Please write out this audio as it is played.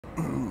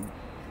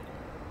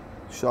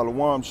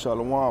Shalom,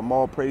 shalom.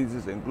 All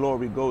praises and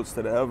glory goes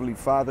to the Heavenly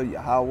Father,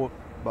 Yahweh,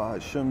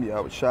 Bahashem,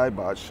 Yahushai,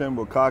 Bahashem,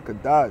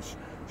 Wakakadash.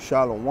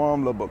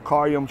 Shalom,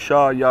 Labakariam,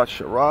 Shah,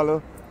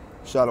 Yasharala.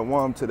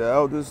 Shalom to the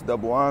elders,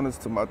 double honors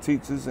to my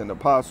teachers and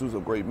apostles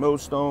of Great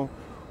Millstone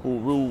who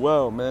rule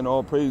well, man.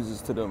 All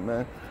praises to them,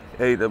 man.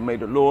 Hey, may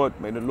the Lord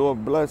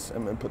bless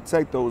and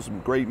protect those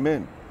great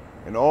men.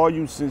 And all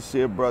you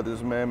sincere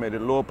brothers, man, may the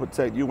Lord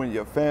protect you and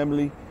your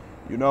family,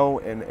 you know,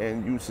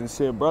 and you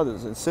sincere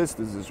brothers and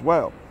sisters as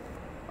well.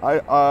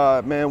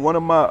 Man, one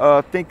of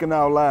my thinking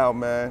out loud,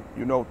 man,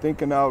 you know,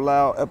 thinking out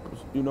loud,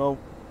 you know,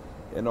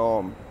 and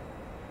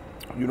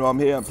you know, I'm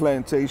here in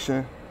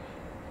Plantation,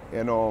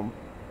 and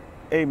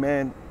hey,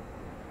 man,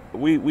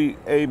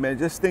 hey, man,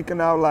 just thinking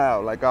out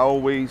loud, like I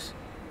always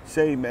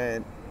say,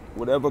 man,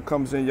 whatever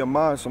comes in your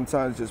mind,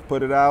 sometimes just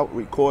put it out,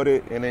 record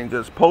it, and then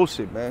just post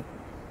it, man,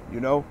 you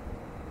know,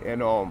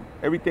 and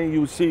everything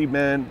you see,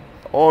 man,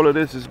 all of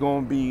this is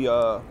gonna be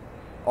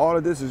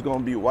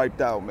wiped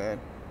out, man.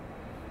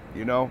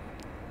 You know,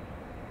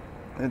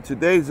 and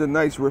today's a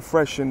nice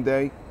refreshing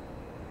day.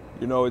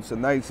 You know, it's a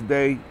nice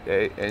day,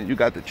 and you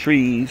got the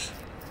trees,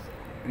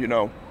 you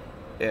know,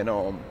 and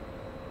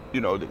you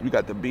know, you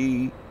got the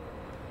bee,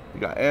 you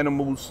got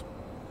animals,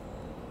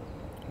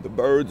 the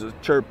birds are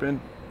chirping,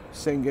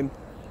 singing,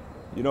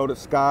 you know, the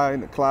sky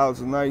and the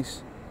clouds are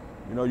nice,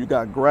 you know, you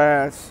got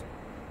grass,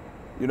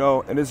 you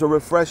know, and it's a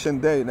refreshing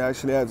day, and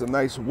actually has a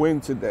nice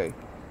wind today,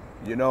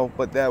 you know,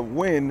 but that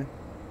wind,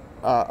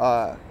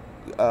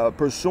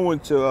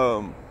 pursuant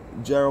to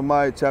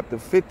Jeremiah chapter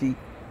 50,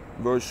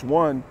 verse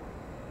 1,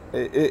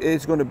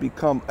 it's going to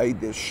become a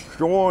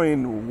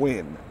destroying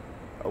wind,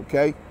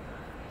 okay?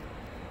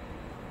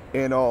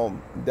 And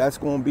that's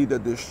going to be the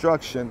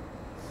destruction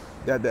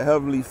that the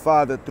Heavenly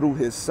Father, through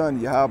His Son,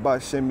 Yahweh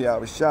Shem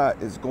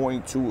Yahushua, is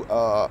going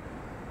to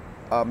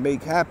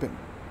make happen.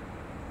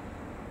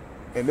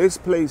 In this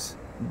place,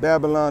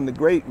 Babylon the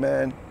Great,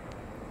 man,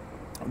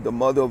 the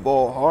mother of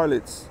all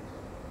harlots,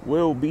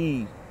 will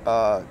be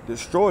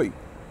destroyed.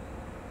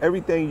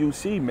 Everything you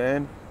see,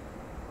 man,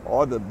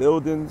 all the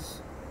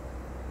buildings,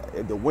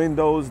 the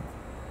windows,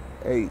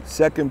 hey,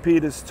 2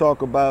 Peter's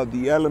talk about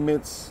the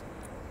elements,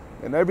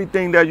 and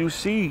everything that you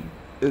see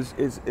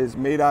is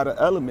made out of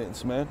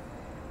elements, man,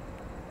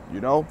 you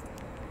know,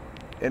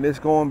 and it's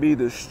going to be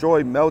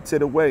destroyed,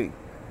 melted away.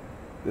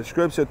 The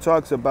scripture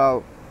talks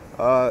about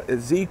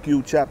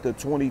Ezekiel chapter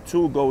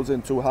 22 goes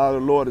into how the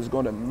Lord is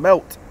going to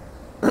melt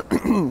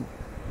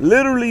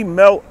literally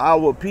melt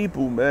our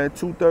people, man,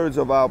 2/3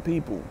 of our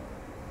people.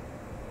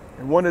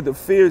 And one of the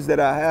fears that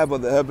I have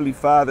of the Heavenly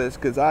Father is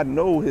because I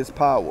know His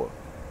power.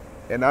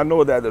 And I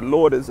know that the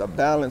Lord is a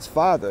balanced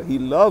Father. He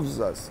loves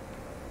us,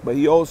 but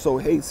He also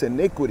hates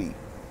iniquity.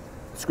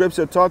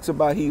 Scripture talks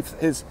about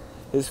his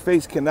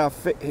face cannot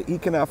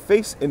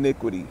face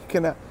iniquity.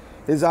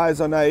 His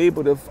eyes are not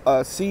able to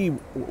see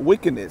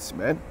wickedness,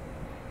 man.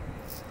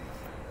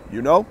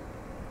 You know?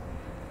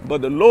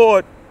 But the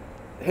Lord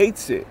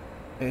hates it.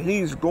 And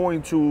He's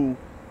going to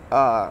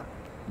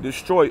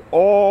destroy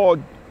all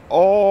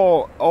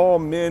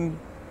men,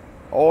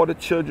 all the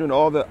children,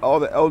 all the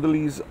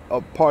elderlies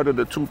are part of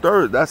the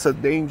 2/3. That's a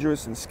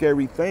dangerous and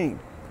scary thing,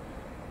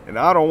 and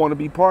I don't want to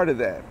be part of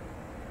that.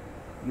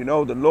 You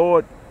know, the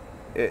Lord,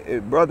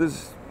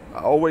 brothers,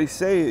 I always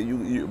say it.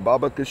 You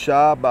Baba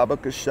Kasha, Baba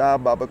Kasha,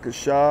 Baba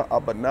Kasha,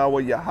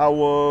 Abanawa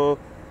Yahweh,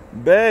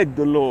 beg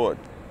the Lord.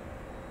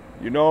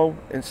 You know,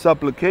 in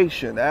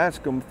supplication,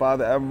 ask Him,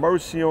 Father, have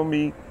mercy on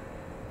me.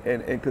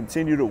 And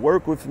continue to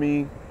work with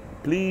me.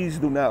 Please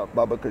do not,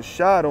 Baba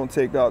Kasha, don't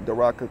take out the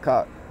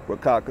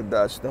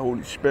Rakakadash, the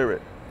Holy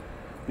Spirit,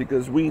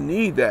 because we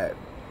need that.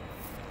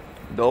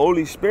 The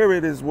Holy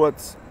Spirit is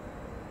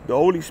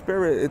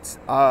it's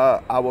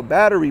our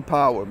battery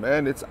power,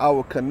 man. It's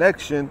our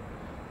connection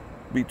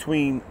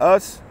between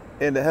us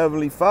and the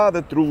Heavenly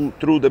Father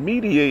through the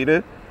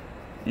mediator,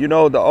 you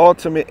know, the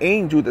ultimate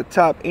angel, the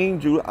top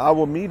angel,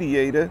 our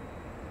mediator,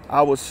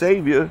 our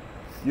Savior,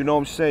 you know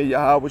what I'm saying,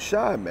 Yahweh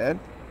Shai, man.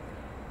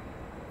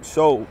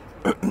 So,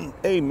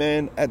 hey,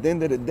 man, at the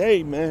end of the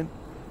day, man,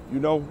 you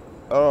know,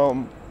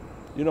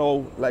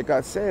 like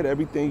I said,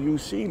 everything you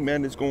see,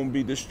 man, is going to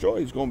be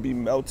destroyed. It's going to be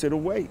melted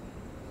away,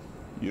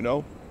 you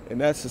know, and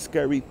that's a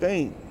scary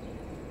thing.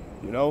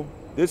 You know,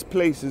 this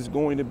place is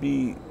going to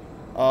be,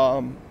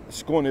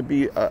 it's going to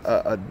be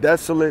a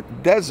desolate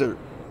desert.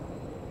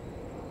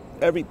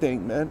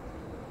 Everything, man.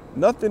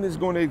 Nothing is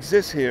going to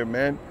exist here,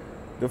 man.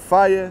 The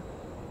fire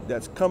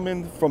that's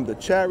coming from the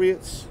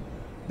chariots,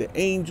 the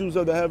angels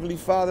of the Heavenly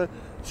Father.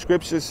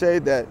 Scriptures say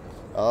that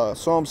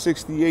Psalm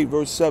 68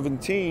 verse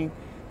 17,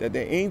 that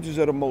the angels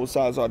of the Most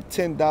High are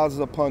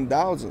 10,000 upon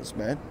thousands,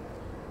 man.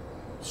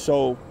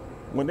 So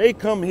when they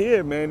come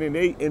here, man, and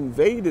they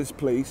invade this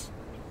place,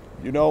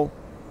 you know,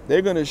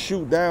 they're gonna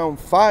shoot down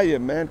fire,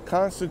 man,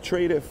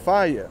 concentrated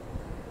fire,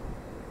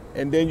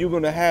 and then you're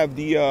gonna have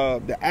the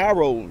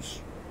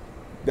arrows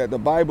that the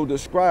Bible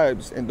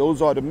describes, and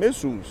those are the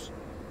missiles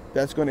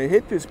that's gonna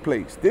hit this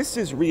place. This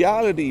is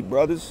reality,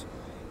 brothers.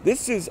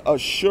 This is a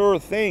sure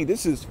thing.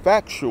 This is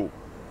factual.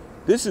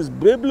 This is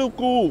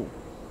biblical,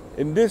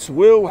 and this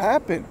will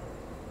happen.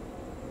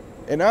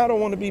 And I don't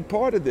want to be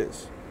part of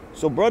this.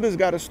 So brothers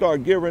got to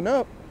start gearing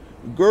up,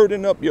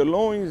 girding up your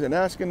loins, and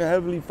asking the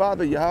Heavenly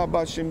Father,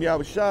 Yahweh Shem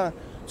Yahushua,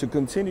 to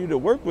continue to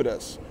work with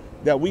us,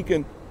 that we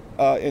can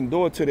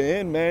endure to the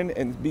end, man,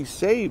 and be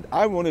saved.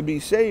 I want to be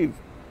saved,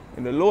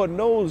 and the Lord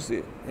knows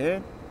it,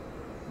 man.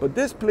 But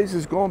this place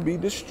is going to be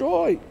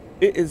destroyed.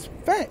 It is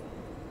fact.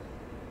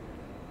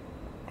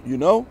 You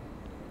know?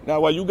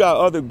 Now, while you got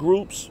other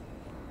groups,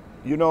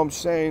 you know what I'm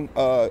saying,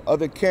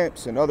 other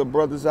camps and other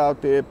brothers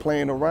out there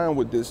playing around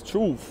with this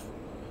truth,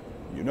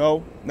 you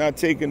know, not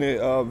taking it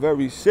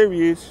very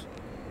serious,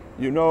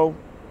 you know,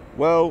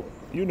 well,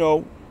 you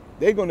know,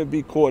 they're going to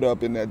be caught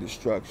up in that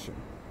destruction.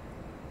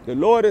 The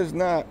Lord is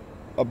not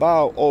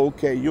about, oh,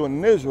 okay, you're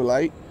an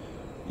Israelite,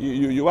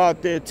 you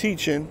out there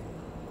teaching,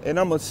 and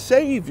I'm going to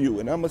save you,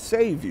 and I'm going to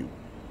save you.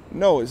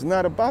 No, it's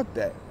not about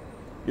that,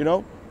 you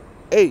know.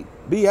 Hey,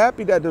 be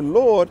happy that the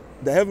Lord,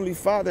 the Heavenly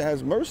Father,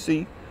 has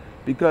mercy,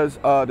 because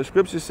the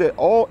scripture said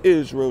all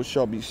Israel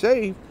shall be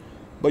saved,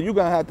 but you're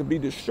going to have to be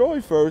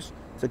destroyed first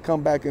to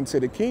come back into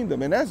the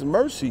kingdom. And that's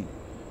mercy.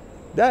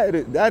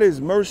 That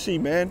is mercy,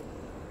 man,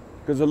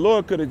 because the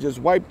Lord could have just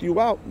wiped you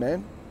out,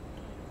 man.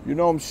 You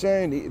know what I'm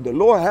saying? The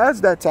Lord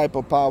has that type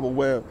of power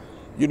where,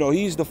 you know,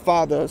 he's the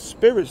Father of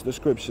spirits, the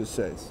scripture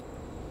says.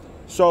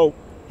 So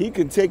he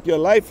can take your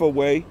life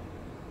away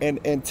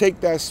and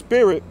take that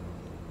spirit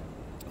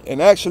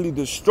and actually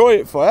destroy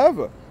it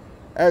forever,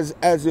 as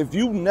if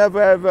you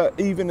never ever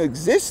even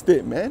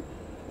existed, man.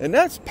 And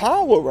that's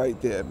power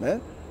right there,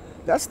 man.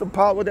 That's the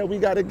power that we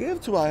got to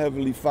give to our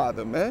Heavenly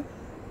Father, man.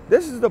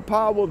 This is the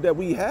power that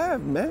we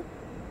have, man.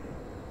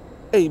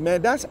 Hey,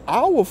 man, that's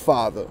our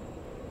Father.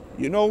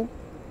 You know,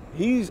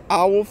 he's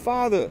our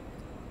Father,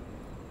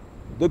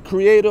 the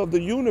creator of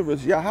the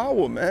universe,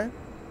 Yahweh, man.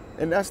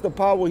 And that's the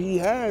power he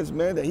has,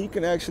 man, that he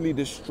can actually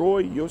destroy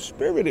your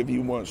spirit if he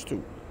wants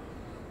to.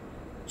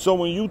 So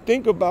when you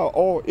think about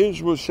all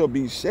Israel shall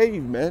be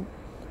saved, man,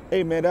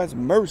 hey, man, that's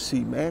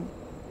mercy, man.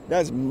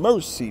 That's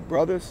mercy,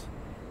 brothers.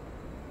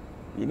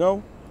 You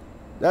know,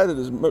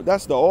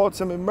 that's the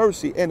ultimate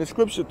mercy. And the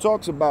scripture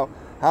talks about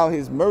how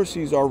his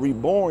mercies are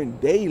reborn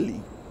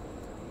daily.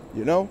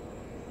 You know,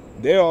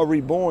 they are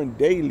reborn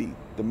daily.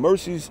 The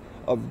mercies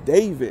of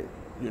David,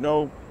 you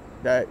know,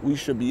 that we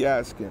should be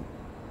asking.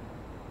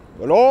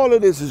 But all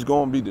of this is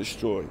going to be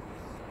destroyed.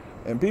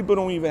 And people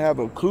don't even have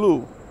a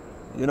clue.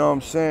 You know what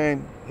I'm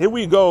saying? Here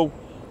we go.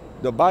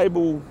 The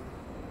Bible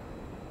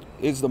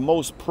is the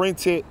most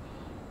printed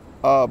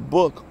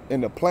book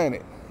in the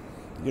planet.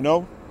 You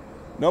know?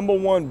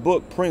 #1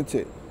 book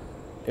printed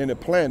in the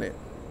planet.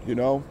 You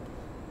know?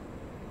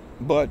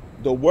 But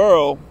the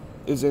world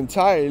is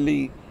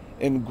entirely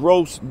in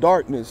gross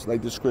darkness,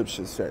 like the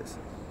scripture says.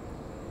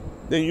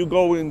 Then you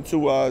go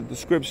into the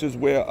scriptures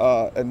where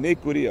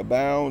iniquity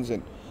abounds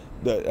and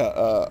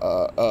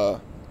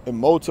it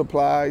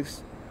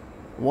multiplies.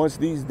 Once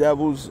these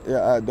devils,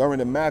 during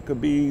the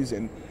Maccabees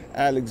and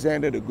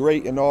Alexander the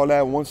Great and all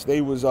that, once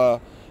they was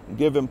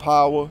given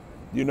power,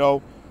 you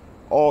know,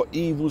 all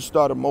evil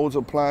started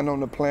multiplying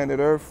on the planet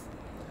Earth.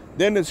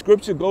 Then the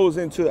scripture goes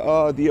into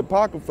the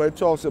Apocrypha. It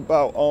talks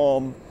about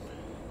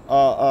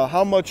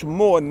how much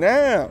more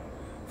now,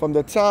 from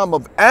the time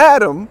of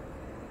Adam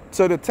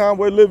to the time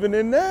we're living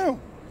in now.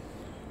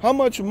 How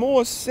much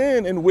more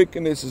sin and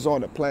wickedness is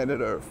on the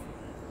planet Earth.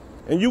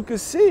 And you can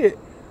see it.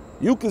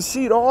 You can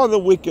see all the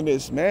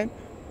wickedness, man.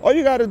 All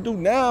you got to do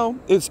now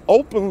is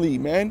openly,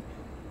 man.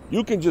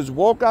 You can just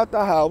walk out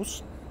the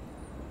house,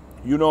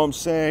 you know what I'm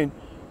saying,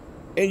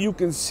 and you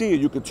can see it.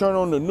 You can turn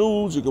on the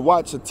news. You can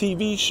watch a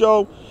TV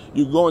show.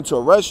 You go into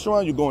a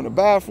restaurant. You go in the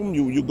bathroom.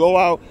 You go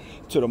out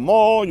to the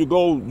mall.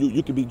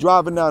 You could be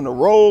driving down the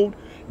road.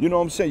 You know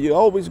what I'm saying? You're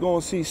always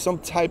going to see some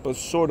type of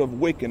sort of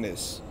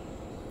wickedness.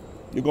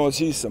 You're going to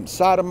see some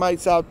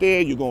sodomites out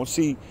there. You're going to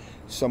see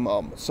some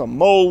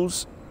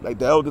moles, like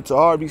the Elder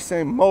Tahari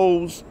saying,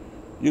 moles.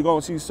 You're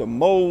going to see some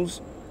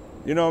moles.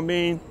 You know what I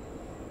mean?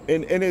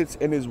 And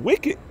it's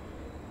wicked.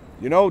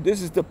 You know,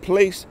 this is the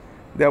place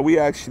that we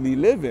actually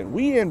live in.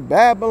 We in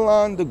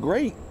Babylon the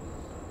Great.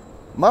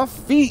 My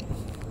feet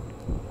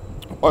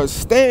are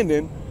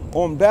standing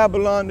on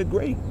Babylon the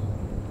Great.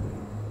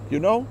 You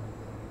know?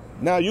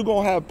 Now you're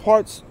going to have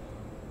parts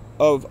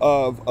of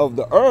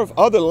the earth,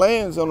 other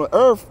lands on the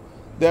earth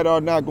that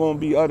are not going to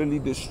be utterly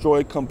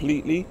destroyed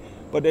completely,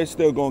 but they're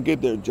still going to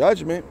get their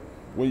judgment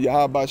when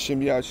Yahweh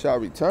Shem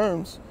Yahushua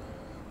returns.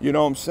 You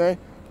know what I'm saying?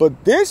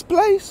 But this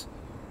place,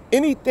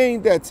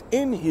 anything that's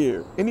in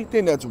here,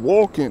 anything that's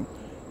walking,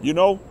 you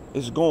know,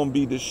 is going to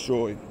be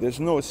destroyed. There's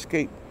no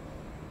escape.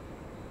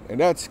 And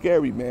that's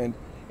scary, man.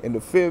 And the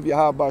fear of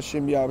Yahweh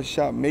Shem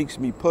Yahushua makes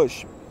me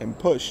push and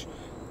push.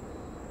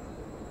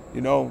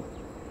 You know,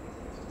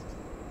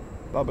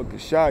 Baba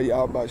Kashai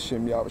Yahweh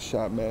Shem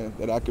Yahushua, man,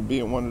 that I could be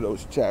in one of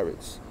those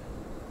chariots.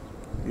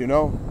 You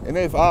know? And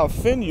if I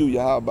offend you,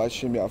 Yahweh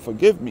Shem Yahushua,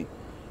 forgive me.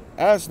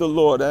 Ask the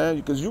Lord, man,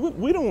 because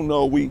we don't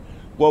know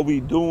what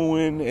we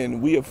doing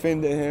and we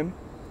offended him.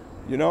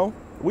 You know?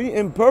 We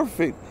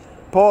imperfect.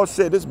 Paul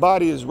said this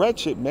body is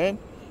wretched, man.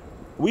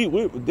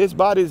 This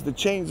body is the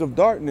chains of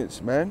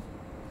darkness, man.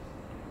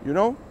 You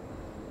know?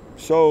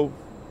 So,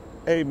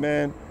 hey,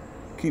 man,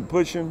 keep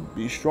pushing,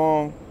 be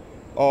strong.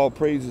 All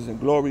praises and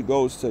glory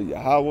goes to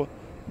Yahweh,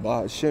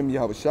 Bahashem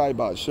Yahweh Shai,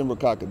 Bahashem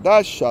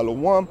Rakakadash,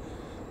 Shalom,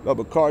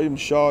 Labakarim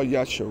Shah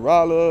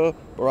Yasharala,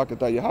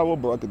 Barakatah Yahweh,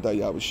 Barakatah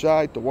Yahweh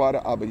Shai,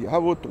 Tawada Abba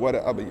Yahweh,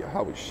 Tawada Abba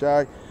Yahweh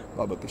Shai,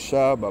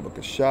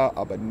 Babakasha,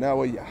 Abba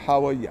Nawa,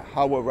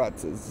 Yahweh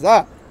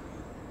Ratzazah,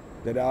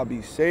 that I'll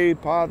be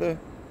saved, Father.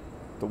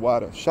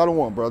 Tawada.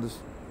 Shalom, brothers.